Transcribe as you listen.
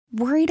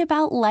Worried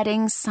about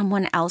letting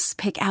someone else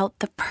pick out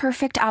the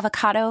perfect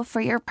avocado for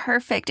your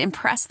perfect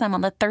impress them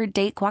on the third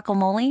date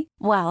guacamole?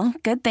 Well,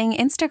 good thing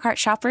Instacart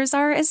shoppers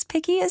are as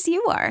picky as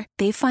you are.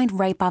 They find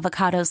ripe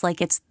avocados like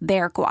it's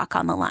their guac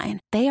on the line.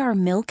 They are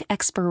milk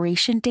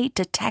expiration date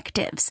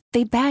detectives.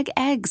 They bag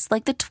eggs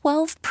like the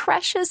 12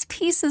 precious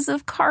pieces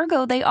of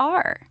cargo they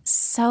are.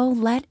 So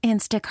let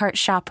Instacart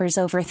shoppers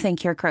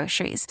overthink your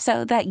groceries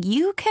so that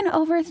you can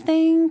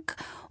overthink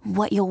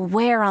what you'll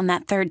wear on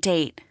that third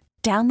date.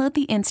 Download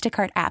the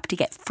Instacart app to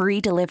get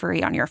free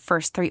delivery on your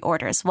first 3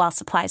 orders while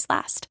supplies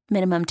last.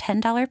 Minimum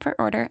 $10 per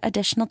order.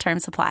 Additional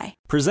terms apply.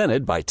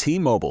 Presented by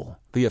T-Mobile,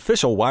 the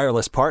official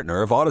wireless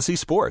partner of Odyssey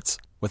Sports.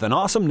 With an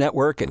awesome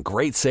network and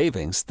great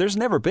savings, there's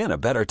never been a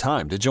better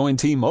time to join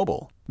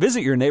T-Mobile. Visit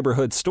your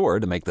neighborhood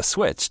store to make the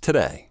switch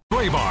today.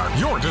 Graybar,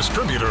 your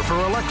distributor for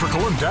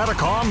electrical and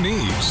datacom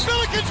needs.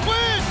 Billikens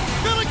win!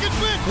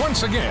 Billikens win!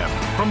 Once again,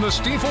 from the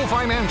Stifel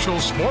Financial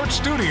Sports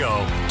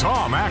Studio,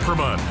 Tom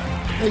Ackerman.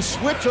 They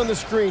switch on the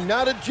screen.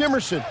 Now to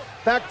Jimerson.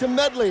 Back to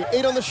Medley.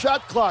 8 on the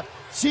shot clock.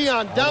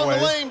 Sion down the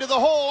lane to the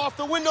hole. Off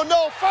the window.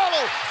 No.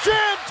 Follow.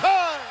 Jam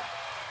time.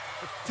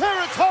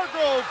 Terrence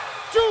Hargrove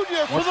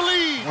Jr. for the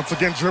lead. Once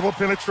again, dribble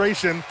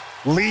penetration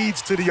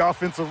leads to the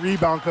offensive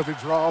rebound because it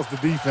draws the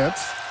defense.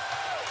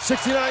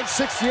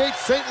 69-68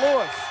 St.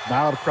 Louis.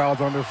 Now the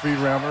crowd's on their feet,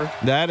 Rammer.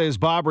 That is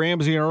Bob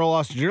Ramsey and Earl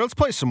Austin Jr. Let's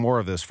play some more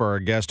of this for our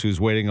guest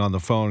who's waiting on the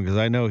phone because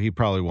I know he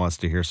probably wants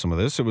to hear some of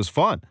this. It was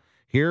fun.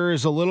 Here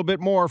is a little bit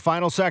more.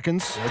 Final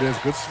seconds. There it is.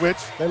 Good switch.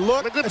 They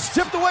look. It's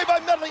tipped away by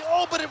Medley.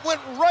 Oh, but it went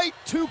right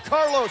to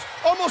Carlos.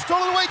 Almost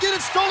stolen away. Get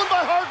it stolen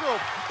by Hargrove.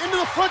 Into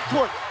the front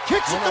court.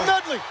 Kicks it to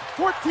Medley.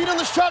 14 on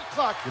the shot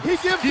clock. He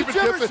gives to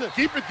Jimerson.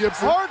 Keep it,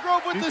 Gibson.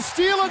 Hargrove with the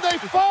steal, and they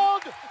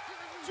fouled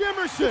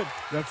Jimerson.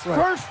 That's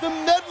right. First the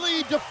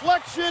Medley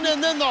deflection,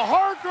 and then the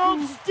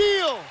Hargrove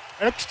steal.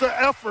 Extra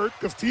effort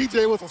because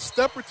TJ was a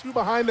step or two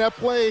behind that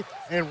play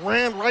and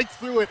ran right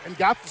through it and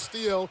got the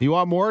steal. You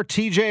want more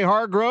TJ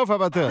Hargrove? How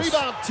about this?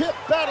 Rebound, tip,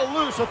 battle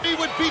loose. If he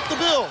would beat the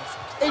Bills.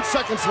 8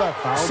 seconds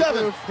left.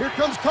 7. Here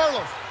comes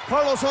Carlos.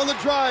 Carlos on the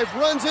drive,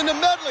 runs into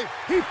Medley.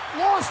 He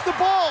lost the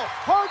ball.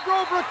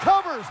 Hargrove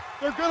recovers.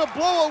 They're going to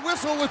blow a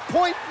whistle with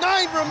 .9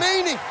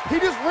 remaining. He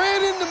just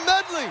ran into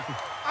Medley.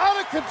 Out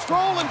of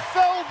control and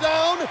fell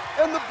down,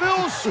 and the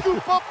Bills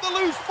scoop up the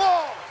loose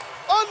ball.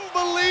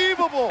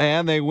 Unbelievable.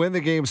 And they win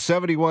the game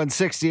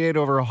 71-68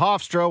 over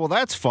Hofstra. Well,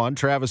 that's fun.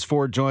 Travis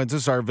Ford joins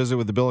us. Our visit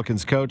with the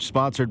Billikens coach,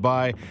 sponsored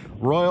by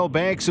Royal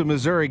Banks of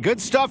Missouri.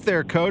 Good stuff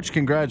there, Coach.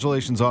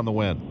 Congratulations on the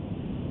win.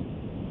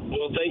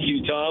 Well, thank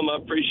you, Tom. I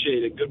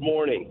appreciate it. Good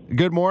morning.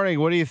 Good morning.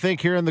 What do you think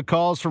hearing the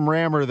calls from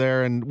Rammer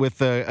there and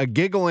with a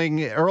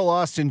giggling Earl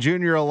Austin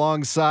Jr.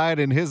 alongside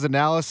and his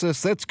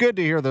analysis? That's good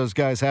to hear those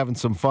guys having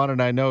some fun,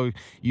 and I know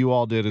you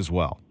all did as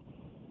well.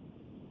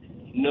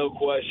 No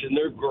question.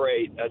 They're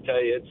great. I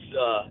tell you,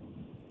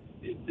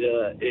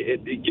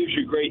 it gives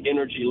you great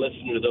energy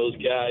listening to those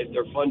guys.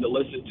 They're fun to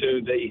listen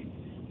to.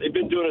 They've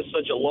been doing it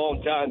such a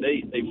long time.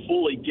 They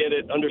fully get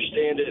it,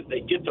 understand it. They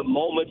get the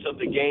moments of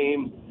the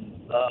game.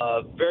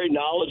 Very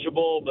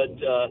knowledgeable, but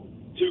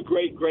two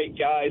great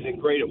guys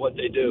and great at what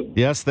they do.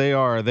 Yes, they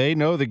are. They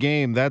know the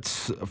game.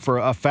 That's for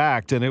a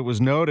fact, and it was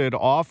noted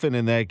often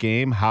in that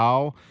game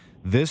how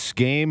this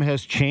game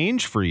has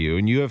changed for you,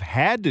 and you have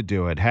had to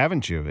do it,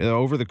 haven't you?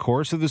 Over the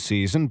course of the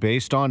season,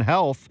 based on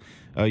health,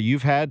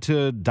 you've had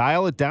to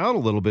dial it down a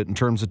little bit in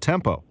terms of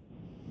tempo.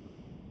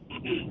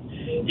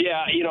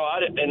 Yeah,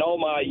 in all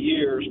my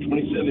years,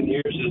 27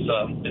 years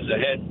as a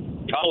head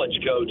college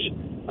coach,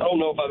 I don't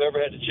know if I've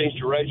ever had to change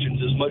directions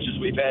as much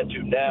as we've had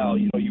to now.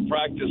 You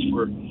practice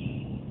for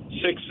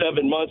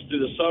 6-7 months through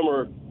the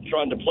summer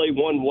trying to play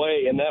one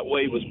way, and that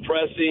way was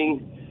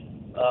pressing,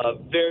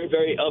 very,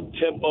 very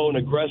up-tempo and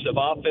aggressive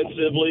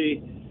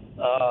offensively.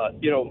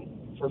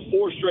 For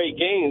 4 straight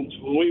games,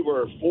 when we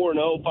were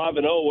 4-0,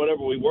 5-0,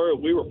 whatever we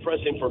were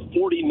pressing for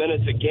 40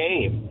 minutes a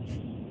game,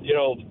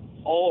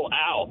 all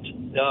out.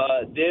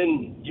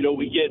 Then,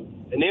 we get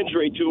an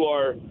injury to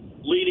our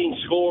leading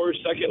scorer,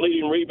 second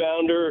leading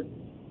rebounder.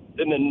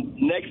 Then the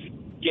next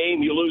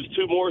game, you lose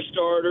 2 more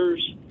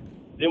starters.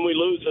 Then we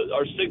lose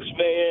our 6th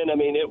man. I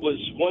mean, it was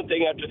one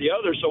thing after the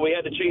other, so we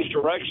had to change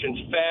directions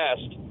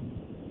fast.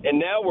 And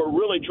now we're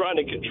really trying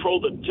to control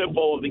the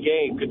tempo of the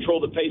game,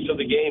 control the pace of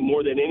the game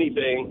more than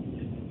anything.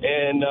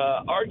 And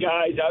our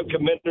guys, I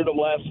commended them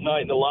last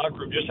night in the locker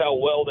room, just how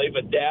well they've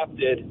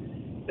adapted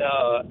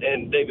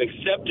and they've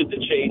accepted the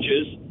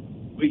changes.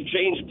 We've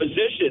changed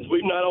positions.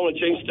 We've not only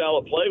changed style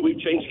of play, we've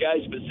changed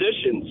guys'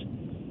 positions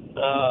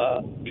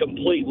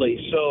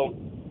completely. So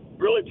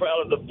really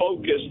proud of the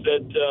focus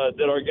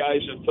that our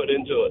guys have put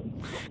into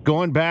it.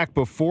 Going back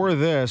before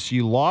this,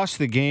 you lost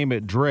the game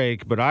at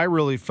Drake, but I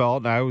really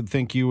felt, and I would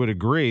think you would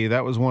agree,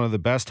 that was one of the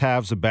best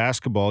halves of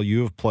basketball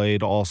you have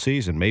played all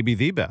season, maybe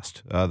the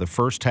best. The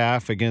first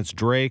half against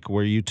Drake,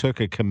 where you took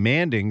a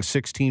commanding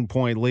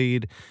 16-point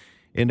lead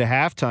into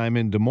halftime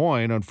in Des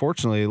Moines.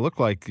 Unfortunately, it looked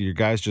like your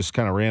guys just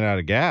kind of ran out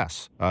of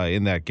gas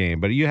in that game.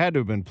 But you had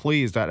to have been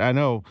pleased. I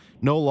know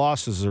no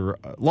losses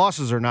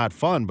are not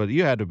fun, but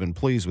you had to have been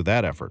pleased with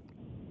that effort.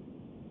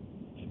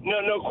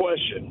 No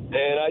question.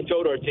 And I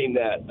told our team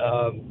that.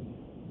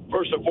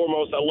 First and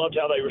foremost, I loved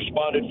how they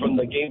responded from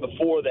the game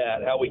before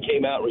that, how we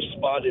came out and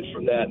responded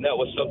from that, and that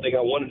was something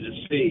I wanted to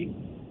see.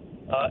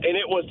 And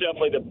it was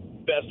definitely the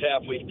best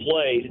half we've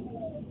played.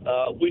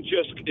 We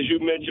just, as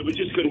you mentioned, we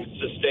just couldn't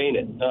sustain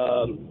it.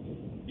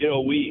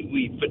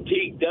 We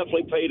fatigue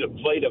definitely played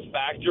a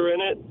factor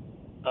in it.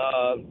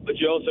 But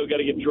you also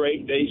got to get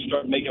Drake. They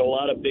start making a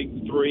lot of big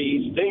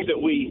threes, things that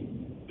we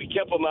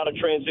kept them out of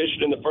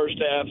transition in the first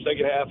half.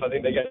 Second half, I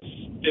think they got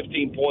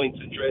 15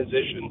 points in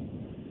transition.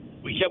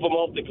 We kept them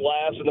off the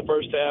glass in the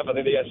first half. I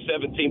think they got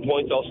 17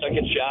 points off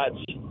second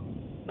shots.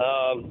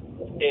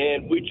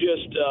 And we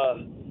just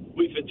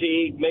we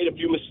fatigued, made a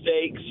few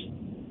mistakes,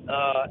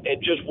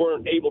 and just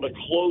weren't able to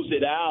close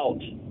it out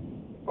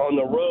on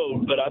the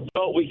road. But I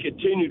thought we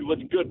continued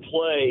with good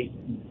play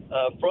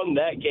from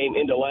that game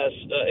into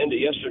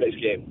yesterday's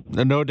game.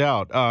 No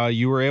doubt.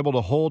 You were able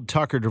to hold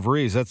Tucker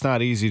DeVries. That's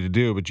not easy to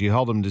do, but you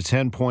held him to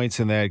 10 points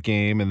in that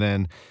game. And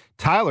then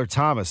Tyler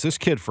Thomas, this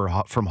kid from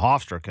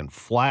Hofstra, can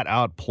flat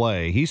out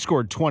play. He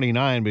scored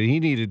 29, but he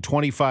needed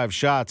 25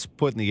 shots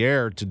put in the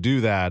air to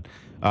do that.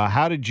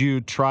 How did you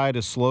try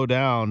to slow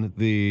down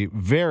the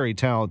very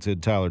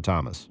talented Tyler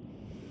Thomas?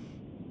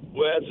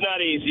 Well, it's not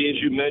easy,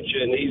 as you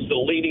mentioned. He's the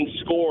leading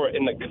scorer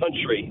in the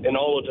country in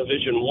all of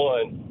Division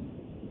I.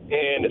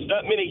 And it's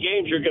not many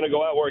games you're going to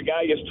go out where a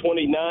guy gets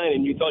 29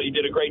 and you thought you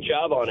did a great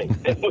job on him.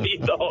 And we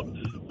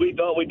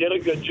thought we did a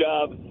good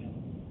job.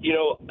 You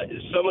know,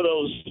 some of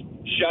those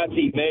shots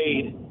he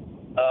made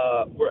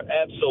were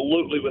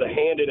absolutely with a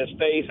hand in his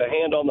face, a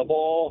hand on the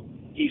ball.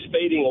 He's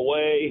fading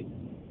away.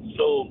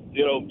 So,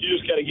 you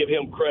just got to give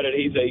him credit.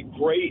 He's a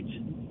great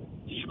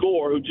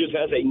scorer who just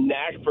has a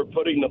knack for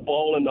putting the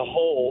ball in the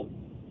hole.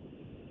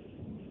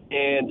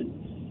 And,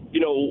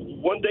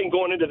 one thing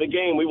going into the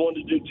game, we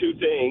wanted to do two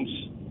things.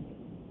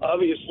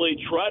 Obviously,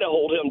 try to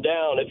hold him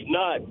down. If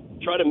not,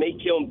 try to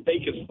make him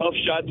take as tough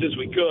shots as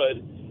we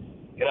could.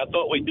 And I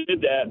thought we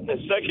did that. And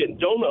second,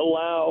 don't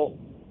allow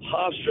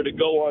Hofstra to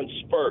go on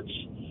spurts.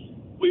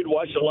 We'd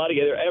watched a lot of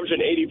together,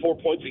 averaging 84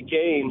 points a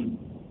game.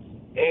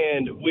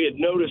 And we had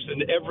noticed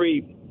in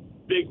every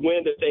big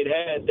win that they'd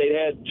had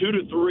 2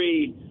 to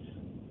 3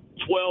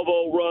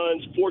 12-0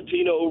 runs,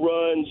 14-0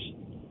 runs,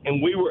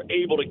 and we were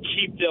able to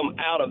keep them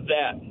out of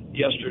that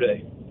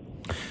yesterday.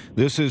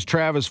 This is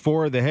Travis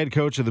Ford, the head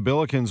coach of the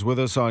Billikens, with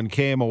us on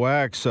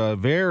KMOX. A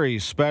very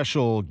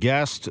special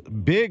guest,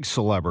 big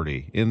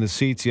celebrity in the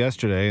seats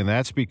yesterday, and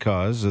that's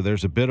because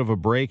there's a bit of a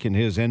break in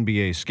his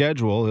NBA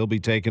schedule. He'll be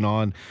taking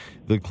on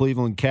the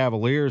Cleveland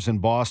Cavaliers in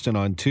Boston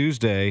on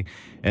Tuesday,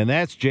 and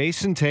that's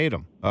Jayson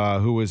Tatum,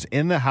 who was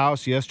in the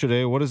house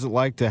yesterday. What is it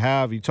like to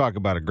have, you talk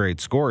about a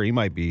great scorer, he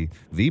might be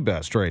the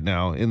best right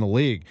now in the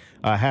league,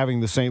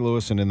 having the St.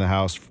 Louisan in the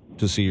house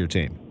to see your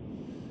team?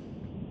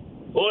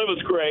 Well, it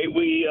was great.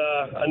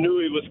 I knew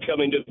he was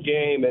coming to the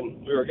game,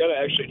 and we were going to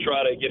actually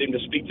try to get him to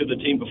speak to the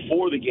team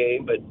before the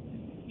game, but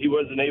he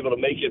wasn't able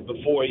to make it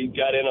before. He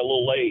got in a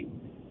little late.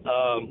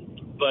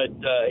 But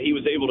he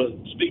was able to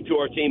speak to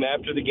our team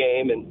after the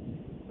game, and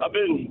I've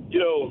been,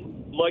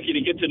 lucky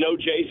to get to know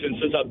Jayson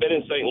since I've been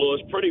in St.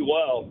 Louis pretty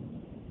well.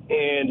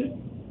 And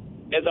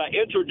as I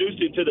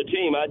introduced him to the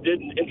team, I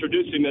didn't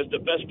introduce him as the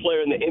best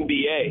player in the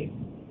NBA.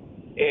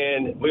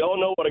 And we all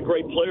know what a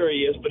great player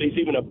he is, but he's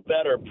even a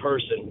better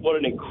person. What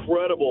an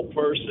incredible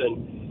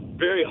person.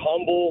 Very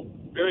humble,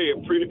 very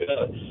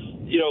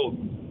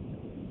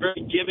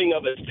giving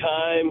of his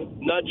time,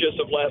 not just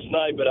of last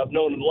night, but I've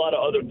known a lot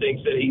of other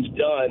things that he's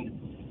done.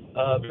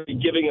 Very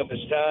giving of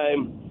his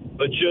time,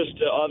 but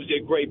just obviously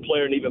a great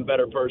player and even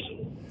better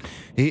person.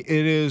 It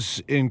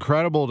is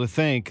incredible to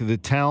think the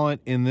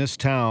talent in this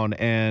town,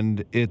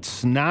 and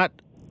it's not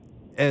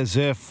as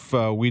if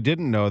we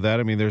didn't know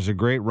that. I mean, there's a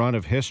great run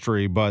of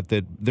history, but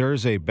that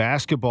there's a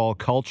basketball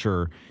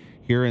culture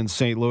here in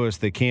St. Louis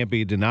that can't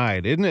be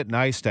denied. Isn't it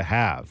nice to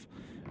have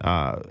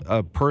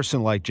a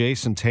person like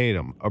Jayson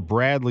Tatum, a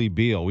Bradley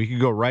Beal? We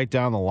could go right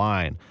down the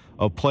line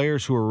of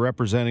players who are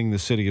representing the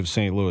city of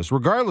St. Louis,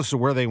 regardless of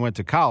where they went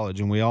to college.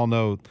 And we all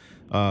know,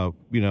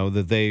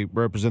 that they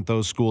represent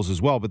those schools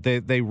as well. But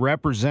they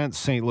represent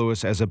St.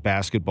 Louis as a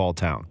basketball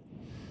town.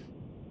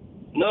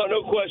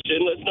 No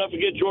question. Let's not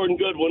forget Jordan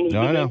Goodwin, who's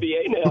in the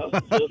NBA now.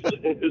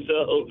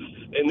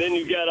 And then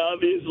you've got,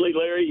 obviously,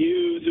 Larry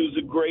Hughes, who's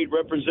a great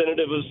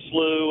representative of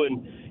SLU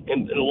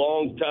and a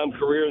long-time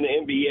career in the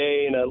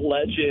NBA and a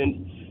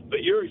legend.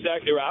 But you're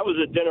exactly right. I was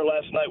at dinner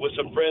last night with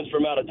some friends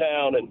from out of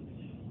town, and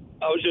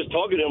I was just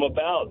talking to them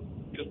about,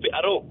 because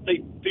I don't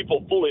think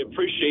people fully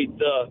appreciate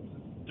the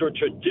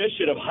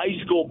tradition of high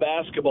school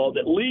basketball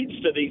that leads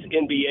to these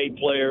NBA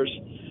players.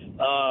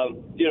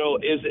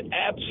 Is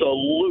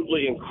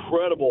absolutely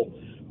incredible.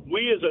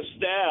 We as a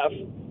staff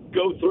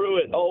go through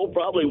it,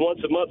 probably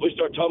once a month. We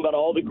start talking about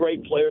all the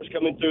great players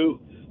coming through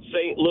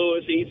St.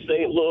 Louis, East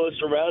St. Louis,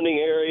 surrounding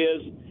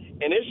areas,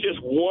 and it's just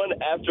one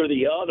after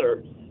the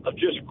other of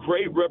just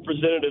great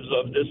representatives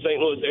of the St.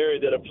 Louis area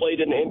that have played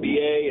in the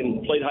NBA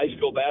and played high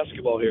school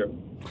basketball here.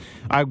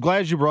 I'm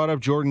glad you brought up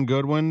Jordan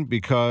Goodwin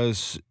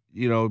because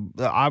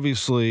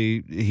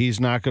obviously he's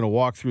not going to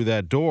walk through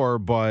that door,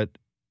 but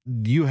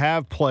you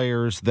have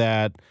players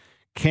that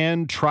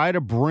can try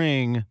to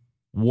bring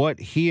what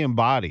he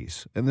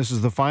embodies. And this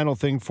is the final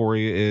thing for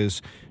you,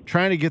 is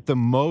trying to get the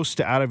most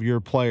out of your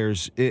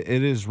players. It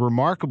is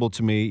remarkable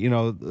to me.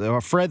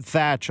 Fred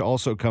Thatch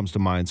also comes to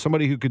mind,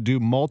 somebody who could do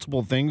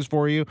multiple things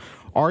for you.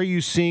 Are you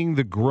seeing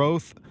the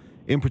growth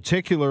in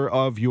particular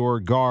of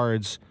your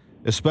guards,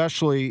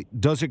 especially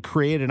does it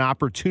create an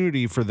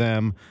opportunity for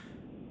them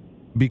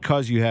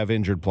because you have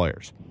injured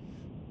players?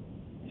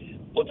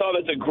 Well, Tom,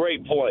 it's a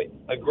great point,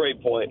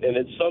 and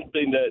it's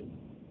something that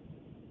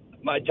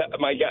my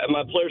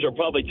players are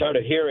probably tired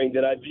of hearing,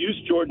 that I've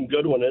used Jordan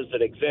Goodwin as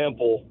an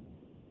example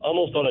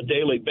almost on a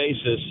daily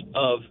basis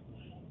of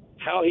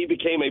how he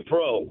became a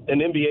pro, an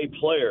NBA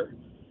player.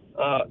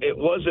 It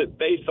wasn't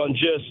based on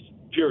just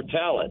pure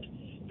talent,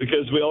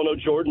 because we all know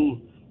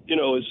Jordan,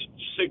 is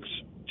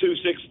 6'2",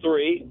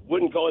 6'3".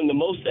 Wouldn't call him the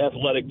most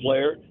athletic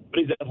player, but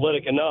he's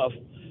athletic enough.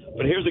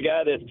 But here's a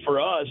guy that,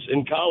 for us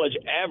in college,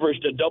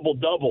 averaged a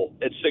double-double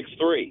at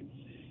 6'3".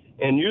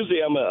 And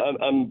usually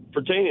I'm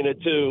pertaining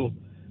it to,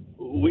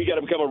 we got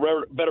to become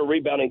a better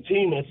rebounding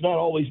team. And it's not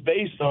always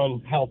based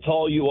on how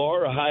tall you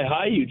are or how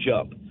high you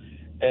jump.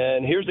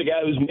 And here's a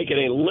guy who's making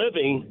a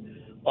living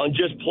on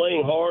just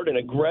playing hard and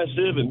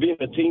aggressive and being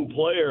a team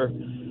player.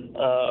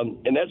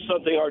 And that's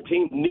something our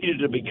team needed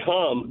to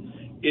become,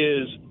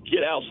 is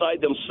get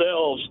outside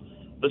themselves,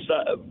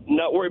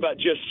 not worry about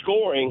just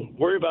scoring,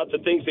 worry about the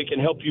things that can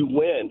help you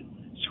win.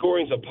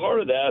 Scoring's a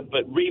part of that,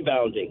 but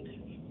rebounding,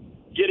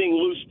 getting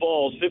loose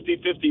balls,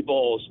 50-50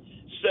 balls,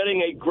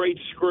 setting a great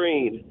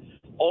screen,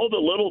 all the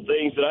little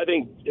things that I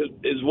think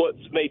is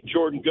what's made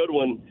Jordan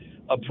Goodwin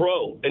a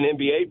pro, an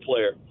NBA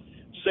player.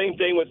 Same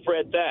thing with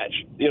Fred Thatch.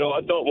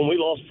 I thought when we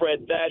lost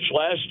Fred Thatch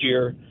last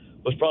year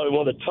was probably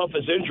one of the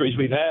toughest injuries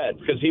we've had,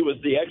 because he was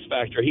the X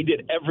factor. He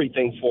did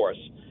everything for us.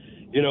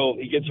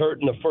 He gets hurt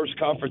in the first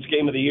conference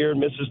game of the year and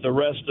misses the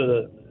rest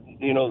of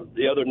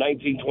the other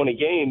 19, 20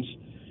 games.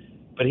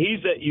 But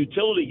he's that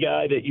utility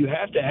guy that you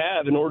have to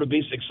have in order to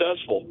be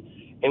successful.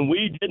 And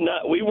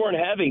we weren't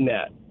having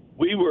that.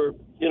 We were,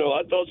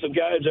 I thought some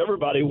guys,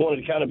 everybody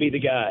wanted to kind of be the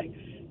guy.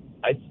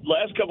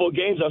 Last couple of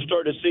games, I've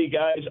started to see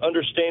guys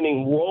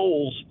understanding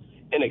roles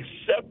and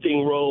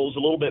accepting roles a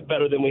little bit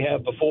better than we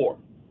have before.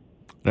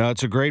 No,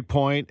 it's a great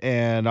point,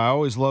 and I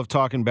always love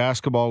talking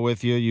basketball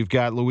with you. You've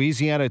got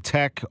Louisiana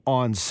Tech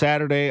on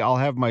Saturday. I'll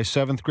have my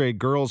 7th grade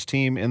girls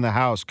team in the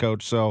house,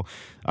 Coach. So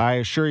I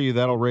assure you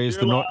that'll raise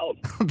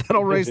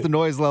that'll raise the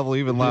noise level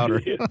even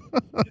louder.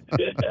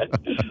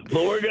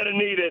 Well, we're going to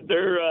need it.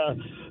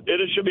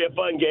 It should be a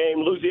fun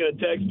game. Louisiana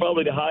Tech's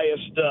probably the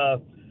highest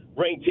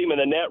ranked team in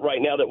the net right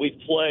now that we've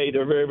played.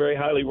 They're very, very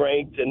highly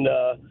ranked, and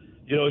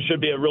it should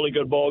be a really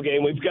good ball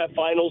game. We've got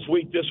finals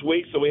week this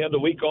week, so we have the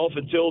week off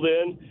until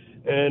then.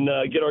 And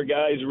get our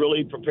guys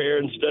really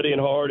prepared and studying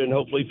hard, and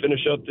hopefully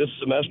finish up this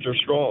semester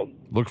strong.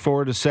 Look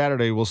forward to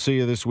Saturday. We'll see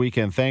you this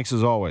weekend. Thanks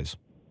as always.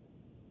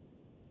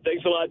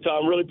 Thanks a lot,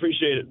 Tom. Really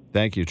appreciate it.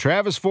 Thank you.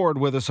 Travis Ford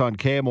with us on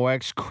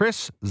KMOX.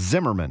 Chris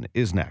Zimmerman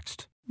is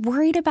next.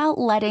 Worried about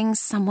letting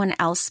someone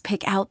else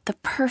pick out the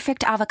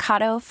perfect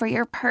avocado for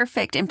your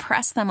perfect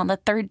impress them on the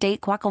third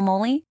date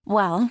guacamole?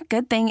 Well,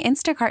 good thing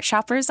Instacart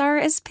shoppers are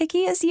as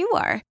picky as you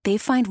are. They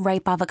find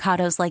ripe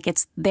avocados like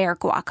it's their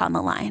guac on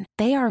the line.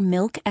 They are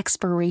milk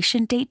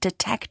expiration date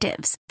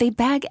detectives. They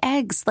bag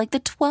eggs like the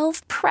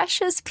 12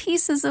 precious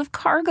pieces of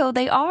cargo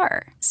they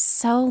are.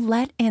 So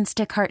let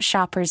Instacart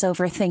shoppers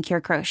overthink your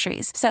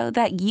groceries so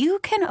that you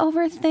can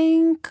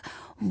overthink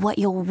what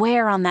you'll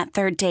wear on that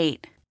third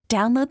date.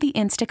 Download the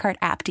Instacart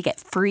app to get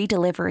free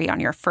delivery on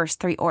your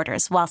first 3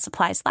 orders while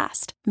supplies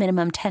last.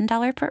 Minimum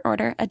 $10 per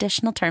order.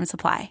 Additional terms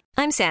apply.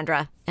 I'm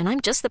Sandra, and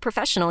I'm just the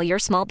professional your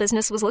small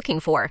business was looking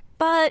for.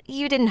 But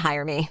you didn't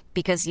hire me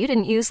because you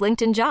didn't use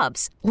LinkedIn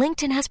Jobs.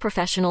 LinkedIn has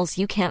professionals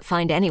you can't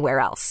find anywhere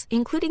else,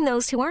 including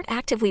those who aren't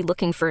actively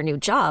looking for a new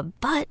job,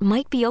 but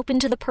might be open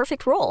to the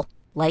perfect role,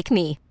 like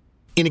me.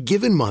 In a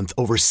given month,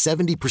 over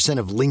 70%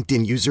 of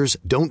LinkedIn users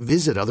don't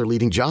visit other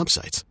leading job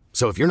sites.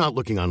 So if you're not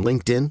looking on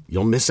LinkedIn,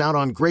 you'll miss out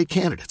on great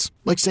candidates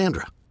like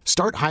Sandra.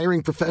 Start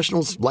hiring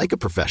professionals like a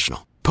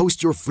professional.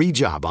 Post your free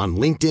job on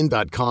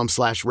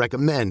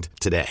linkedin.com/recommend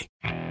today.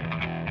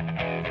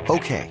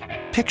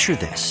 Okay, picture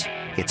this.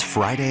 It's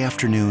Friday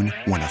afternoon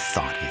when a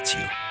thought hits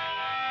you.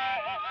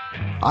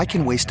 I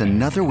can waste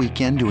another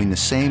weekend doing the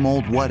same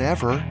old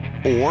whatever,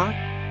 or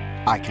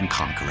I can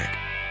conquer it.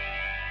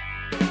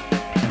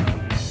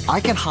 I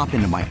can hop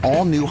into my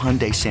all-new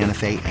Hyundai Santa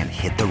Fe and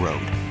hit the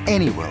road.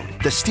 Any road.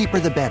 The steeper,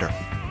 the better.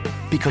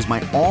 Because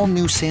my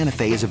all-new Santa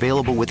Fe is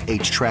available with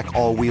H-Track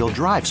all-wheel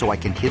drive, so I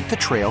can hit the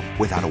trail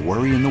without a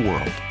worry in the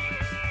world.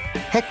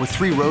 Heck, with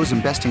 3 rows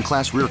and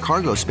best-in-class rear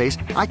cargo space,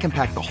 I can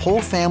pack the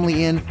whole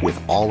family in with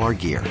all our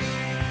gear.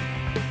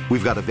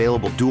 We've got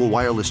available dual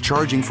wireless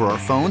charging for our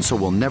phones, so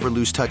we'll never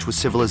lose touch with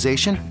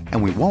civilization,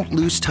 and we won't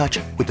lose touch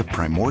with the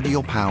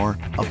primordial power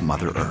of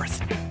Mother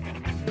Earth.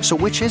 So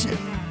which is it?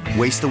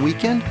 Waste the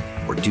weekend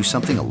or do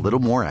something a little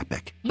more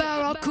epic?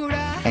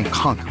 And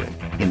conquer it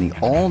in the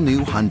all-new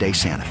Hyundai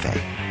Santa Fe.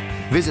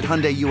 Visit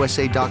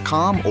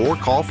HyundaiUSA.com or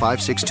call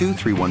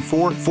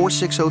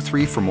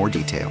 562-314-4603 for more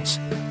details.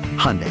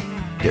 Hyundai,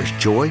 there's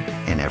joy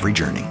in every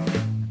journey.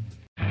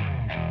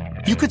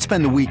 You could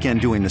spend the weekend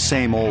doing the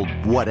same old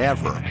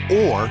whatever,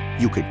 or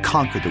you could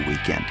conquer the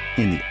weekend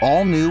in the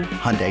all-new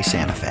Hyundai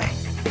Santa Fe.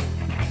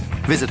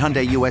 Visit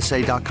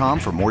HyundaiUSA.com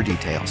for more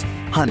details.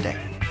 Hyundai,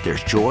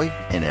 there's joy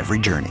in every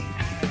journey.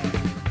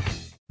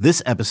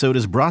 This episode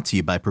is brought to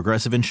you by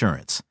Progressive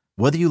Insurance.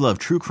 Whether you love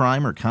true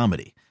crime or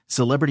comedy,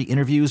 celebrity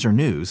interviews or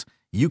news,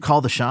 you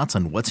call the shots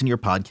on what's in your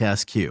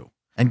podcast queue.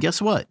 And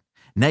guess what?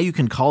 Now you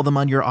can call them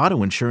on your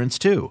auto insurance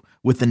too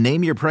with the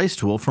Name Your Price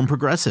tool from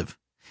Progressive.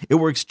 It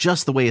works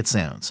just the way it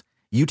sounds.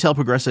 You tell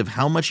Progressive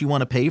how much you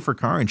want to pay for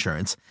car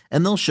insurance,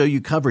 and they'll show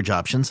you coverage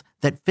options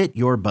that fit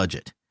your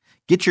budget.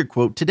 Get your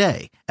quote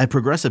today at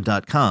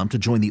Progressive.com to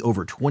join the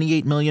over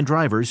 28 million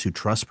drivers who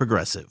trust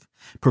Progressive.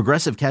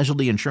 Progressive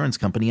Casualty Insurance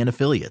Company and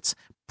Affiliates.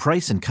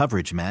 Price and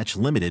coverage match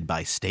limited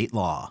by state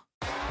law.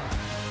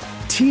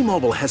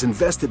 T-Mobile has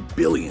invested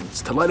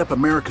billions to light up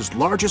America's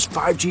largest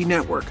 5G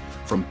network,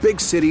 from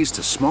big cities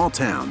to small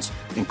towns,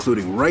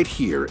 including right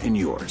here in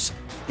yours.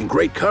 And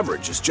great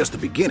coverage is just the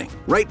beginning.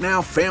 Right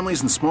now,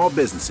 families and small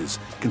businesses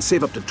can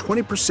save up to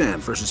 20%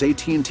 versus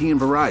AT&T and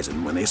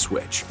Verizon when they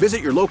switch.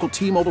 Visit your local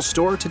T-Mobile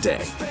store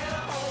today.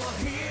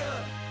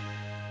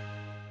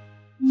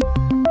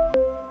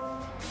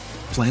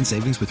 Plan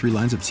savings with 3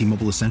 lines of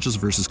T-Mobile Essentials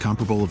versus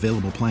comparable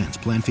available plans.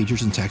 Plan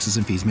features and taxes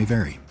and fees may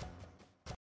vary.